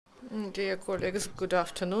Dear colleagues, good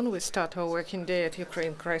afternoon. We start our working day at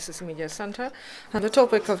Ukraine Crisis Media Center. And the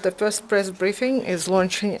topic of the first press briefing is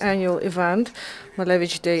launching annual event,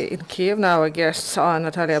 Malevych Day in Kyiv. Now our guests are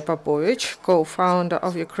Natalia Popovych, co-founder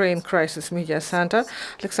of Ukraine Crisis Media Center,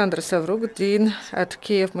 Oleksandr Savruk, Dean at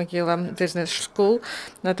Kyiv Major Business School,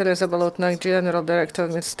 Natalia Zabolotna, General Director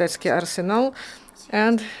of Mystetskyi Arsenal,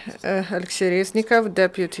 and Oleksiy Reznikov,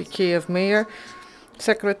 Deputy Kyiv Mayor,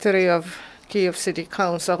 Secretary of Kyiv City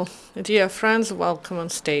Council. Dear friends, welcome on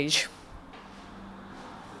stage.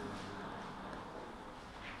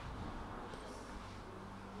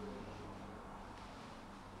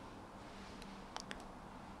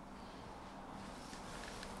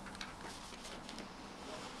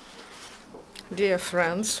 Dear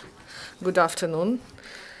friends, good afternoon.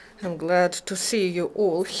 I'm glad to see you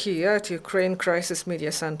all here at Ukraine Crisis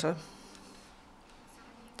Media Center.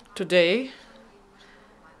 Today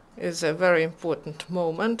is a very important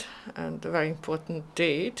moment and a very important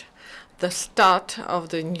date, the start of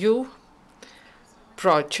the new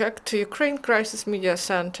project, Ukraine Crisis Media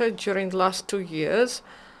Center. During the last 2 years,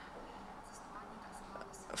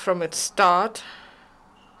 from its start,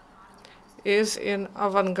 is in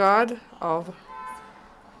avant-garde of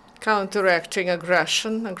counteracting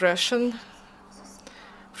aggression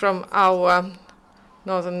from our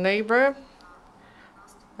northern neighbor,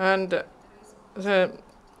 and the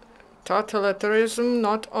totalitarianism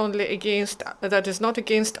that is not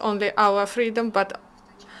against only our freedom, but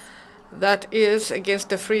that is against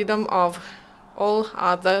the freedom of all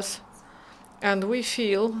others. And we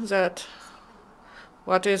feel that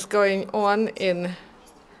what is going on in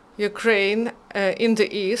Ukraine, in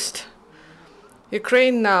the east,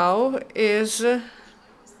 Ukraine now is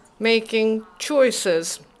making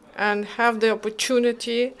choices and have the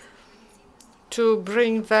opportunity to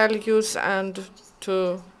bring values and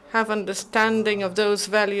to have understanding of those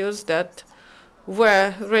values that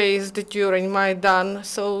were raised during Maidan.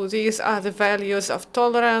 So these are the values of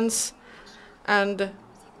tolerance, and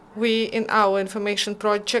we in our information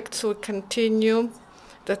projects will continue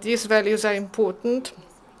that these values are important,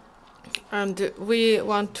 and we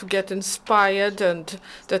want to get inspired and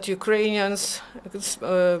that Ukrainians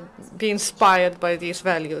be inspired by these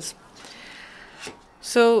values.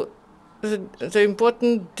 So the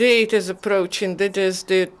important date is approaching. That is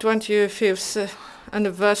the 25th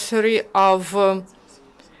anniversary of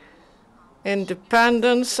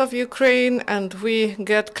independence of Ukraine, and we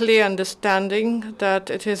get clear understanding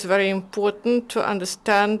that it is very important to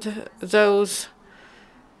understand those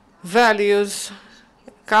values,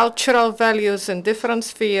 cultural values in different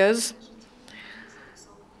spheres.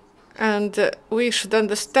 And we should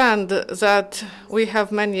understand that we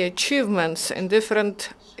have many achievements in different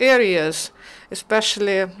areas,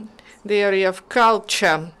 especially the area of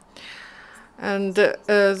culture. And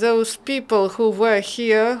those people who were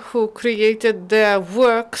here, who created their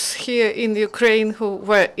works here in Ukraine, who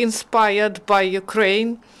were inspired by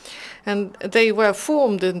Ukraine, and they were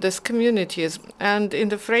formed in these communities. And in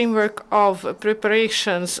the framework of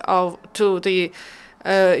preparations to the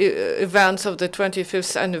events of the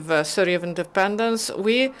 25th anniversary of independence,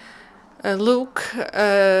 we look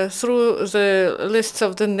through the lists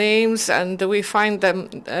of the names, and we find them.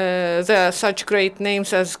 There are such great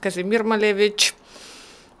names as Kazimir Malevych,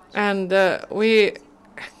 and we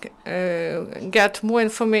get more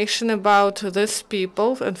information about these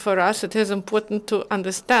people. And for us, it is important to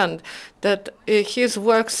understand that his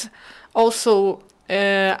works also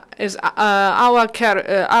is our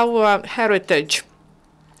heritage.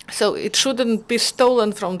 So it shouldn't be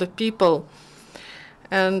stolen from the people.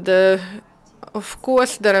 And of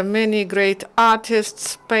course, there are many great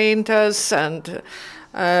artists, painters, and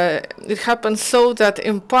it happens so that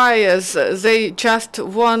empires, they just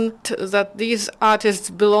want that these artists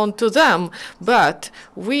belong to them. But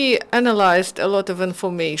we analyzed a lot of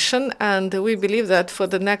information, and we believe that for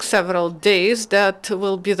the next several days, that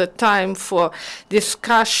will be the time for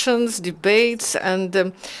discussions, debates, and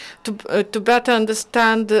to better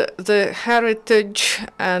understand the heritage,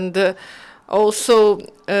 and also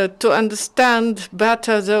to understand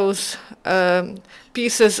better those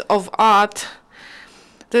pieces of art.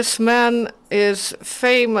 This man is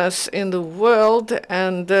famous in the world,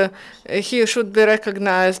 and he should be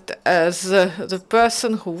recognized as the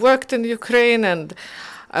person who worked in Ukraine, and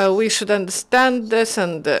we should understand this.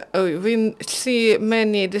 And we see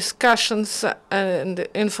many discussions and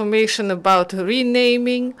information about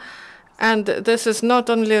renaming, and this is not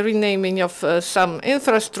only renaming of some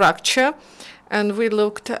infrastructure. And we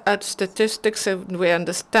looked at statistics, and we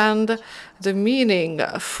understand the meaning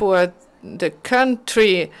for the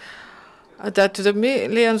country that the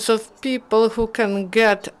millions of people who can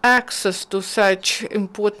get access to such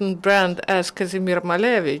important brand as Kazimir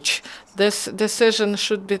Malevych, this decision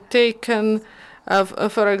should be taken.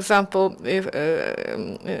 For example, if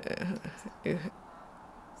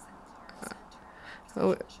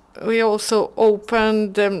we also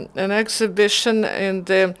opened an exhibition in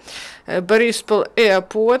the Borispol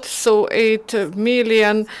airport, so 8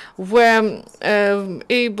 million were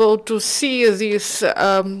able to see these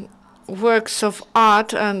works of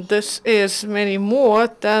art, and this is many more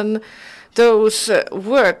than those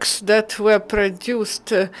works that were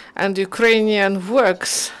produced and Ukrainian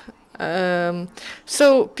works.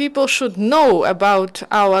 So people should know about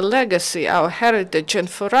our legacy, our heritage, and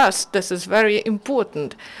for us this is very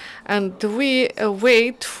important. And we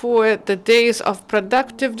wait for the days of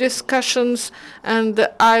productive discussions, and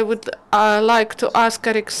I would like to ask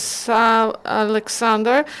Oleksandr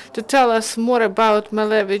to tell us more about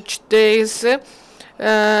Malevych Days.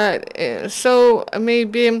 So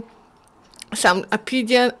maybe some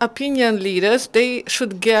opinion leaders, they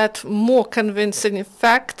should get more convincing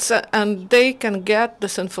facts, and they can get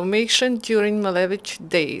this information during Malevych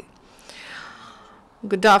Day.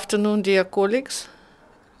 Good afternoon, dear colleagues.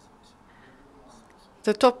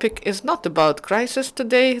 The topic is not about crisis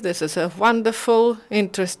today. This is a wonderful,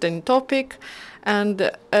 interesting topic, and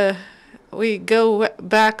we go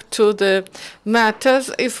back to the matters.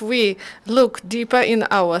 If we look deeper in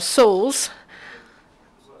our souls,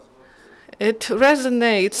 it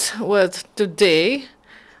resonates with today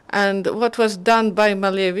and what was done by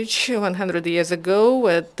Malevych 100 years ago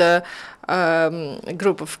with a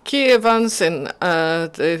group of Kievans in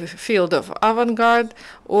the field of avant-garde,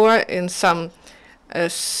 or in some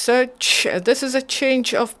search. This is a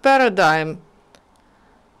change of paradigm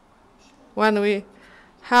when we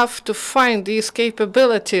have to find these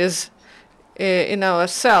capabilities in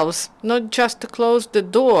ourselves, not just to close the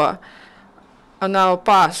door on our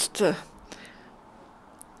past.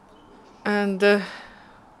 And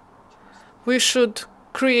we should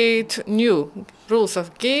create new rules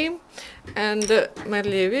of game. And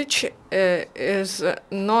Malevych is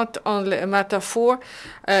not only a metaphor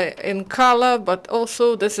in color, but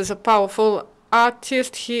also this is a powerful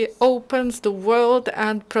artist. He opens the world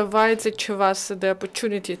and provides each of us the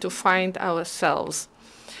opportunity to find ourselves.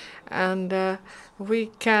 And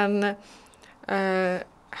we can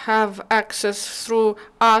have access through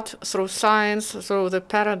art, through science, through the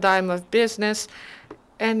paradigm of business.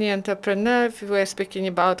 Any entrepreneur, if we are speaking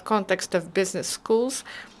about context of business schools,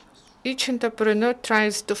 each entrepreneur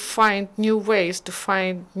tries to find new ways, to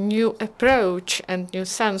find new approach and new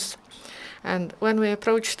sense. And when we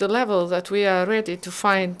approach the level that we are ready to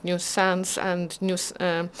find new sense and new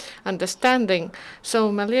understanding,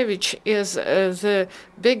 so Malevych is the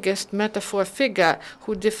biggest metaphor figure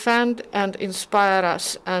who defend and inspire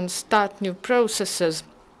us and start new processes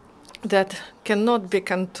that cannot be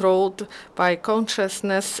controlled by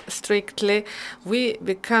consciousness strictly. We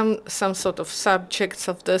become some sort of subjects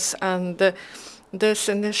of this, and this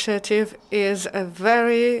initiative is a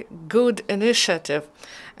very good initiative.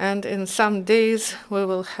 And in some days we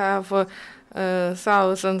will have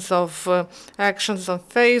thousands of actions on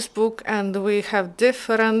Facebook, and we have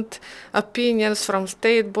different opinions from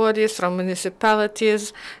state bodies, from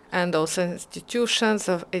municipalities, and also institutions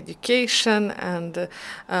of education, and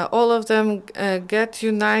all of them get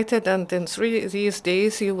united. And in these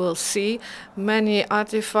days you will see many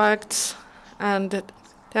artifacts and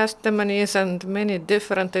testimonies and many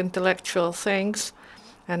different intellectual things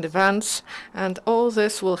and events, and all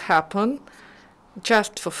this will happen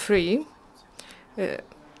just for free.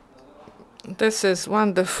 This is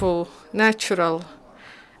wonderful natural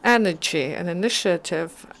energy and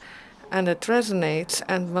initiative, and it resonates,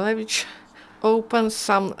 and Malevych opens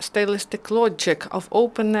some stylistic logic of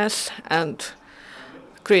openness and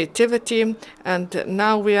creativity, and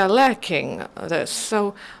now we are lacking this.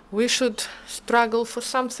 So we should struggle for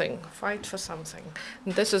something, fight for something.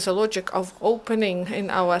 And this is a logic of opening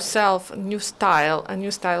in ourselves a new style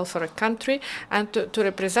for a country, and to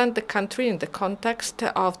represent the country in the context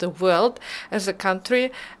of the world as a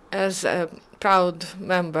country, as a proud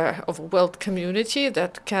member of a world community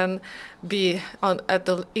that can be at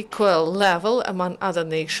the equal level among other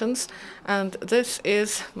nations. And this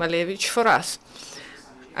is Malevych for us.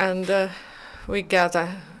 And we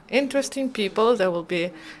gather interesting people. There will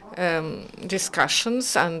be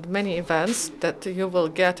discussions and many events that you will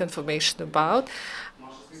get information about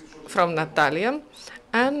from Natalia.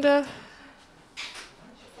 And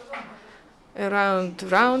around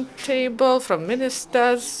round table, from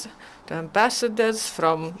ministers to ambassadors,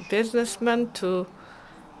 from businessmen to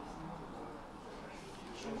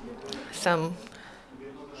some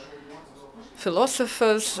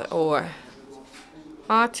philosophers or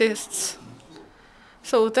artists.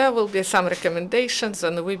 So there will be some recommendations,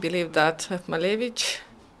 and we believe that Malevich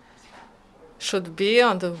should be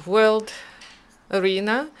on the world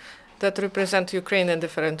arena that represent Ukraine in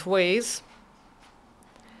different ways.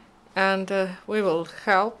 And we will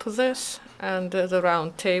help this, and the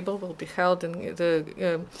round table will be held in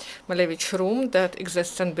the Malevich room that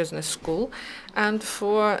exists in business school. And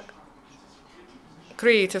for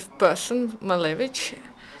creative person, Malevich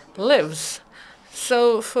lives.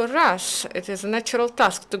 So for us, it is a natural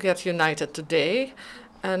task to get united today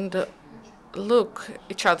and look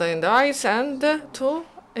each other in the eyes and to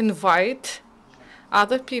invite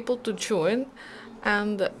other people to join.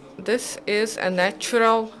 And this is a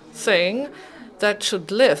natural thing that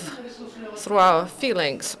should live through our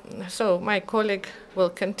feelings. So my colleague will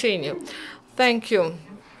continue. Thank you.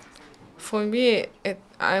 For me,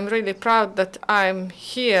 I'm really proud that I'm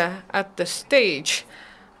here at the stage.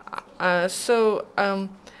 I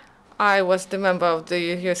was the member of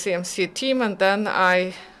the UCMC team, and then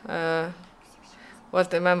I was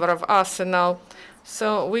the member of Arsenal.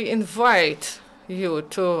 So we invite you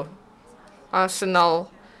to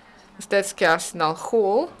Mystetskyi Arsenal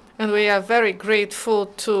Hall, and we are very grateful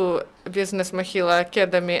to Business Mohyla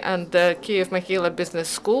Academy and the Kyiv Major Business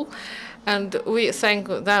School, and we thank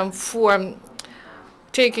them for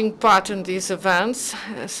taking part in these events.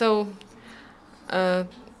 So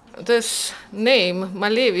this name,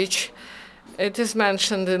 Malevich, it is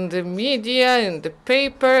mentioned in the media, in the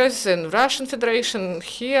papers, in Russian Federation,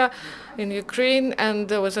 here in Ukraine, and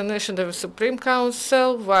there was a mention of the Supreme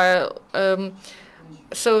Council, while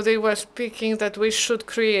so they were speaking that we should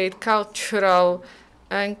create cultural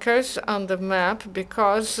anchors on the map,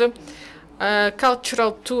 because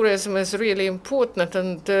cultural tourism is really important,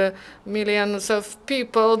 and millions of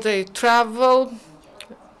people, they travel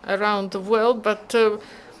around the world, but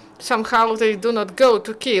somehow they do not go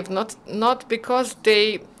to Kyiv, not because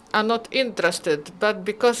they are not interested, but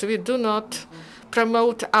because we do not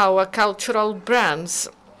promote our cultural brands.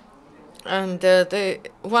 And they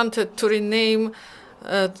wanted to rename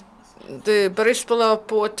the Boryspil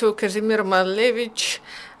port to Kazimir Malevich,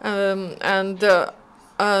 and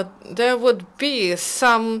there would be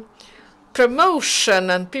some promotion,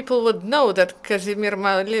 and people would know that Kazimir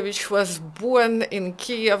Malevich was born in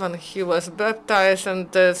Kyiv, and he was baptized in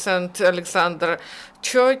the St. Oleksandr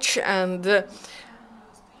Church, and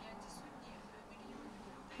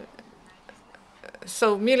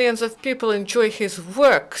so millions of people enjoy his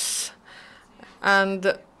works.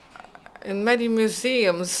 And in many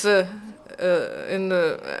museums, there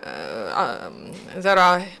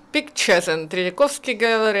are pictures in Tretyakovsky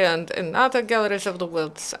Gallery and in other galleries of the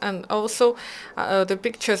world, and also the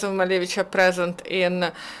pictures of Malevich are present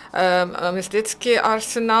in Mystetskyi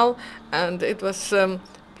Arsenal, and it was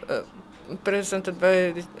presented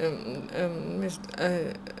by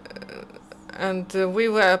and we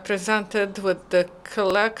were presented with the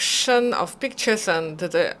collection of pictures, and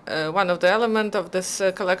one of the elements of this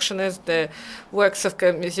collection is the works of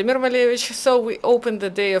Kazimir Malevich. So we opened the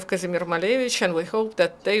day of Kazimir Malevich, and we hope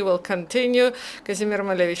that they will continue. Kazimir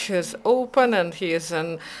Malevich is open, and he is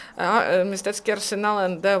in Mystetskyi Arsenal,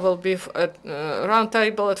 and there will be a round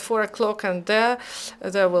table at 4 o'clock, and there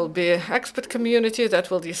will be an expert community that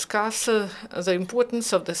will discuss the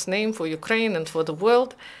importance of this name for Ukraine and for the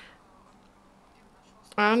world.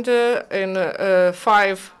 And in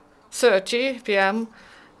 5:30 p.m.,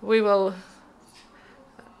 we will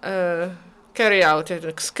carry out an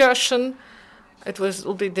excursion. It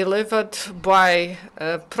will be delivered by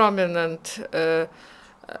a prominent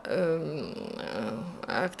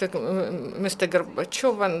actor, Mr.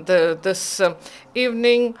 Gorbachev, and this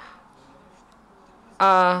evening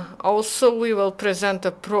also we will present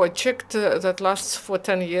a project that lasts for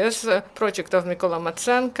 10 years, a project of Mykola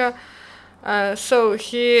Matsenko. So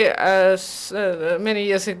he, many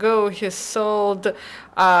years ago, he sold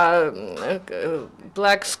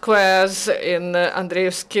black squares in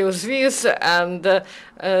Andreevsky Uzviz, and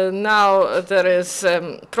now there is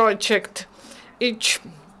a project. Each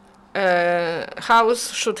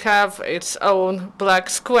house should have its own black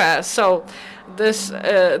square. So this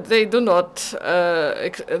they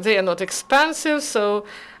are not expensive. So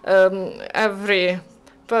every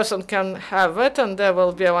person can have it, and there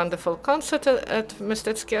will be a wonderful concert at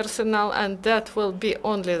Mystetskyi Arsenal, and that will be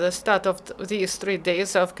only the start of these 3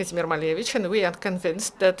 days of Kazimir Malevich. And we are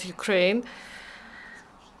convinced that Ukraine,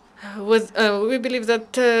 we believe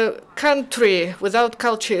that country without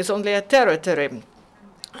culture is only a territory.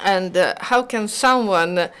 And how can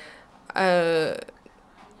someone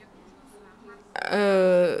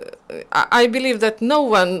I believe that no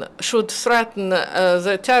one should threaten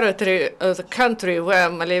the territory of the country where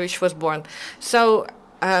Malevich was born. So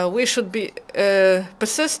we should be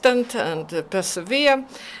persistent and persevere,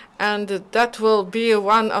 and that will be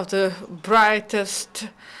one of the brightest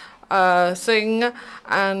thing,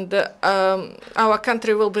 and our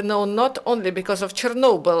country will be known not only because of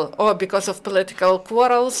Chernobyl or because of political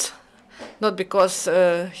quarrels, not because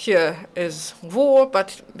here is war,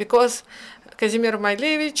 but because Kazimir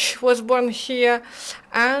Malevich was born here,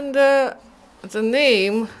 and the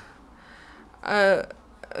name.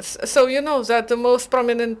 So you know that the most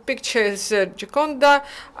prominent picture is Gioconda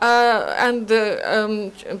and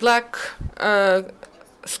the black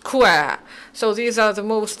square. So these are the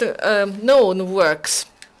most known works.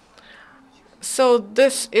 So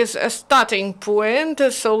this is a starting point.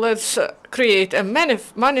 So let's create a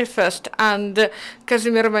manifest, and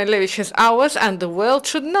Kazimir Malevich is ours, and the world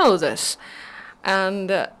should know this.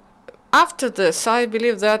 And after this, I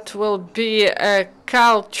believe that will be a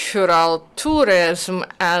cultural tourism,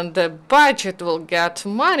 and the budget will get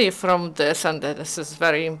money from this, and this is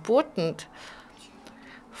very important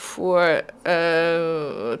for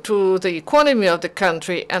to the economy of the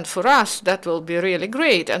country, and for us that will be really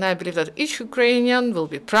great. And I believe that each Ukrainian will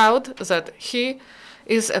be proud that he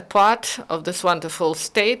is a part of this wonderful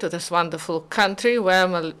state, of this wonderful country where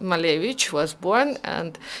Malevich was born.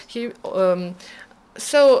 And he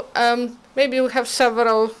maybe we have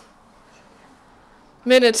several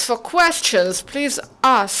minutes for questions. Please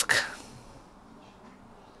ask.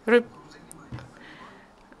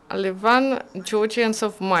 Livan, Georgians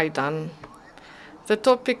of Maidan. The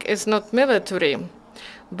topic is not military,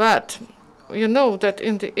 but you know that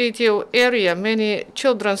in the ATO area many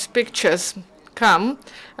children's pictures come,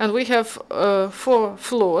 and we have 4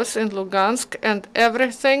 floors in Lugansk, and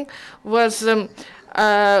everything was in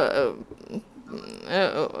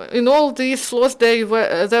all these floors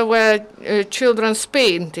there were children's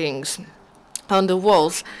paintings on the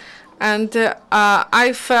walls. And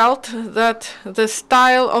I felt that the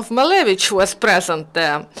style of Malevich was present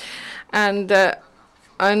there. And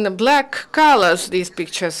in black colors, these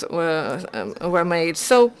pictures were made.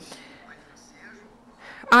 So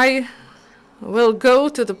I will go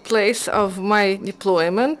to the place of my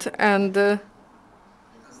deployment, and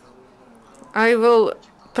I will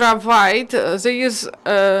provide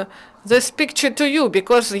this picture to you,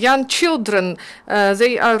 because young children,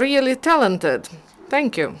 they are really talented.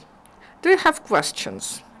 Thank you. Do you have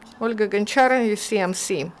questions? Olga Gonchara,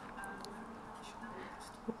 UCMC.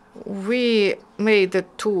 We made a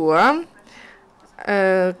tour,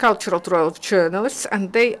 cultural tour of journalists,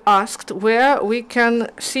 and they asked where we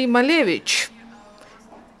can see Malevich.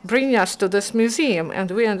 Bring us to this museum,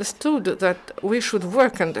 and we understood that we should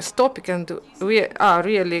work on this topic, and we are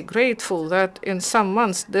really grateful that in some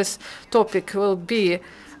months this topic will be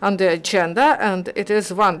on the agenda, and it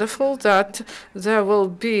is wonderful that there will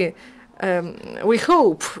be we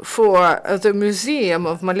hope for the Museum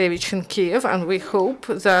of Malevich in Kyiv, and we hope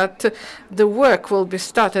that the work will be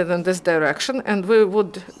started in this direction, and we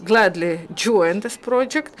would gladly join this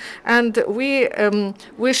project. And we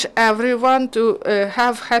wish everyone to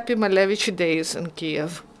have happy Malevych Days in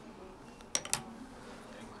Kyiv.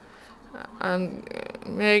 And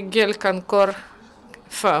Miguel Cancor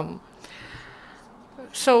firm.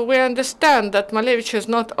 So we understand that Malevich is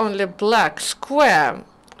not only black square.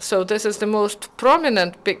 So this is the most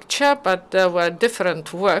prominent picture, but there were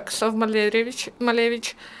different works of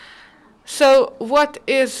Malevich. So what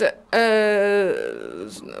is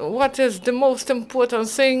the most important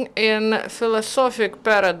thing in philosophic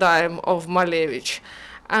paradigm of Malevich?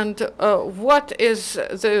 And what is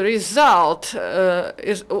the result?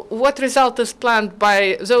 What result is planned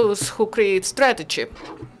by those who create strategy?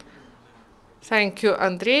 Thank you,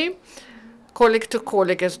 Andrei. Colleague to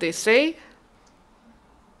colleague, as they say.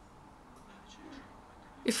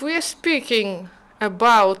 If we are speaking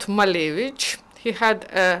about Malevich, he had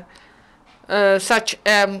such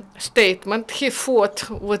a statement. He fought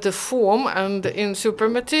with the form, and in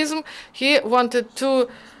suprematism, he wanted to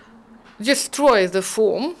destroy the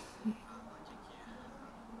form.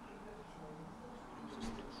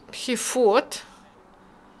 He fought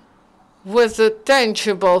with the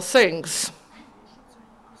tangible things,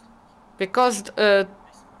 because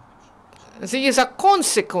these are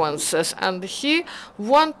consequences, and he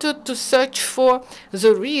wanted to search for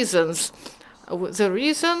the reasons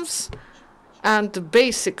and the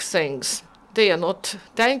basic things. They are not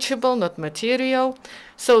tangible, not material.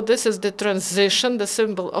 So this is the transition, the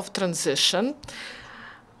symbol of transition.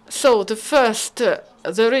 So the first,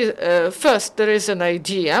 there is an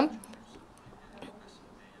idea.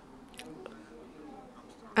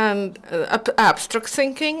 and abstract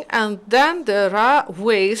thinking, and then there are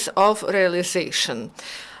ways of realization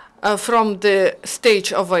from the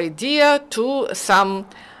stage of idea to some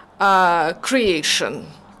creation.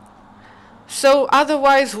 So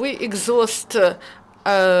otherwise we exhaust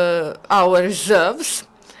our reserves.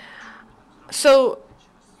 So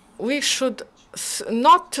we should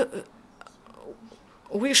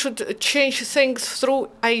we should change things through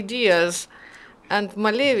ideas, and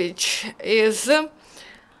Malevich is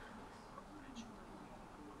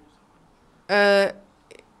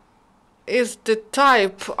the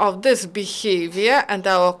type of this behavior, and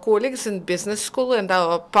our colleagues in business school and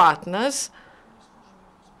our partners,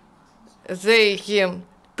 they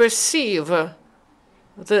perceive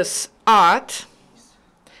this art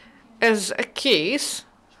as a case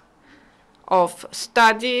of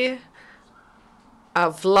study,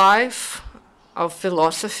 of life, of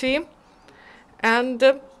philosophy,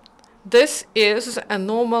 and this is a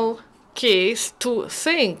normal case to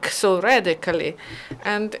think so radically.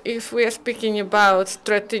 And if we are speaking about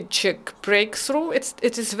strategic breakthrough,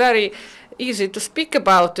 it is very easy to speak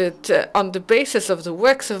about it on the basis of the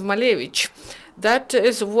works of Malevich. That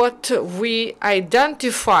is what we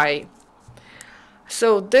identify.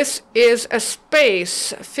 So this is a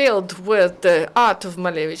space filled with the art of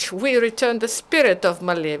Malevich. We return the spirit of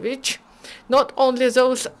Malevich, not only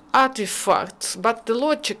those artifacts, but the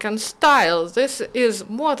logic and style. This is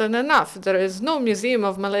more than enough. There is no museum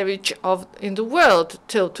of Malevich in the world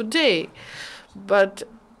till today. But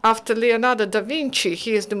after Leonardo da Vinci,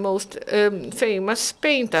 he is the most famous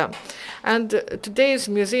painter. And today's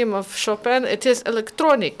Museum of Chopin, it is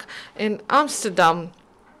electronic. In Amsterdam,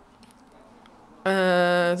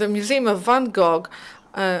 the Museum of Van Gogh,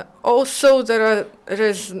 also there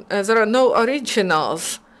are no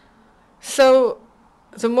originals. So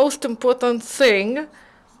the most important thing,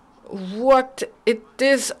 what it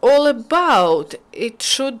is all about, it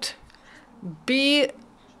should be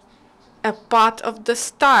a part of the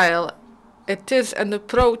style. It is an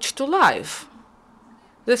approach to life.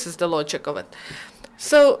 This is the logic of it.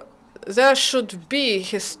 So there should be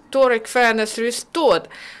historic fairness restored.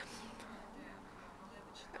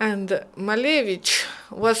 And Malevich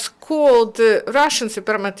was called the Russian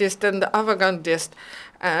separatist and avant-gardist.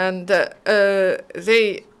 And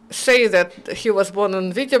they say that he was born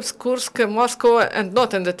in Vitebsk, Kursk, Moscow, and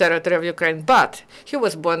not in the territory of Ukraine. But he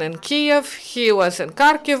was born in Kyiv, he was in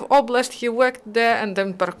Kharkiv Oblast, he worked there, and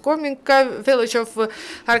in Parkominka village of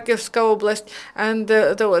Kharkivska Oblast. And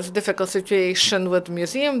there was a difficult situation with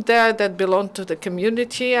museum there that belonged to the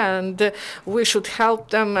community, and we should help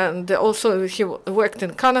them. And also he worked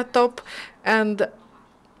in Konotop, and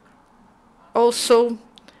also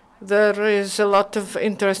there is a lot of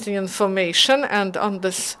interesting information, and on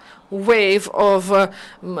this wave of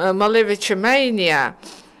Malevich mania,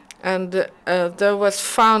 and there was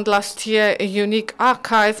found last year a unique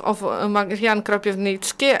archive of Marian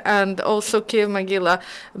Kropivnitsky and also Kyiv Mohyla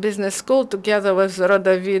Business School together with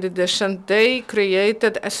Rodovid Deshan. They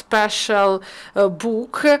created a special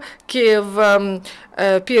book, Kyiv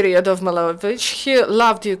period of Malevich. He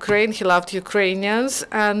loved Ukraine, he loved Ukrainians,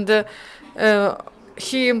 and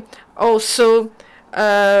he also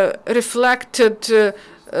reflected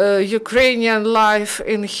Ukrainian life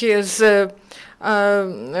in his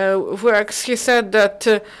works. He said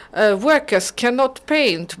that workers cannot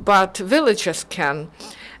paint, but villagers can.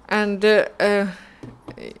 And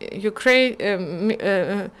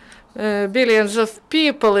billions of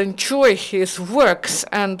people enjoy his works,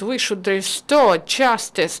 and we should restore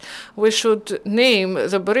justice. We should name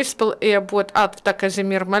the Borispol airport after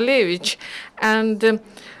Kazimir Malevich, and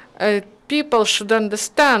people should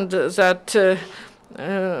understand that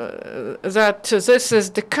that this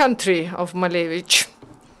is the country of Malevich.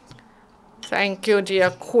 Thank you,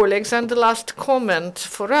 dear colleagues. And the last comment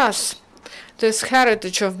for us, this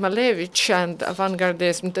heritage of Malevich and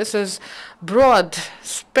avant-gardism, this is broad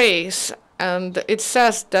space, and it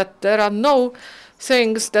says that there are no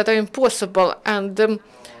things that are impossible. And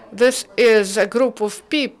this is a group of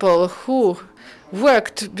people who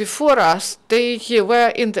worked before us. They were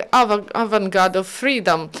in the avant-garde of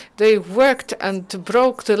freedom. They worked and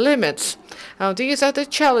broke the limits. Now, these are the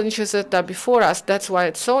challenges that are before us. That's why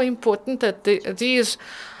it's so important that these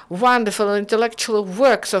wonderful intellectual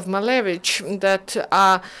works of Malevich that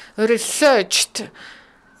are researched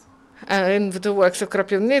in the works of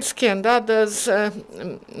Kropivnitsky and others,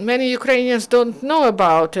 many Ukrainians don't know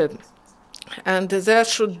about it. And there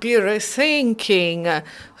should be rethinking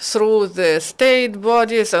through the state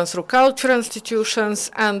bodies and through cultural institutions,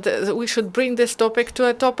 and we should bring this topic to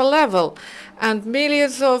a top level. And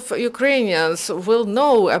millions of Ukrainians will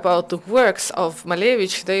know about the works of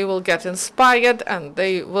Malevych. They will get inspired, and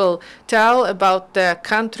they will tell about their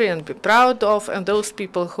country and be proud of, and those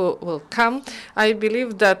people who will come. I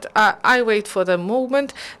believe that I wait for the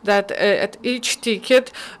moment that at each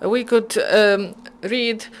ticket we could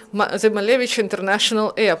read the Malevych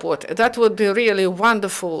International Airport. That would be really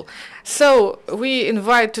wonderful. So we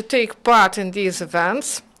invite to take part in these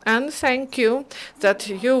events, and thank you that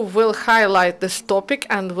you will highlight this topic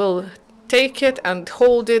and will take it and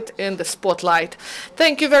hold it in the spotlight.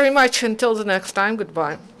 Thank you very much. Until the next time,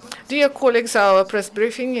 goodbye. Dear colleagues, our press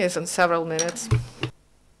briefing is in several minutes.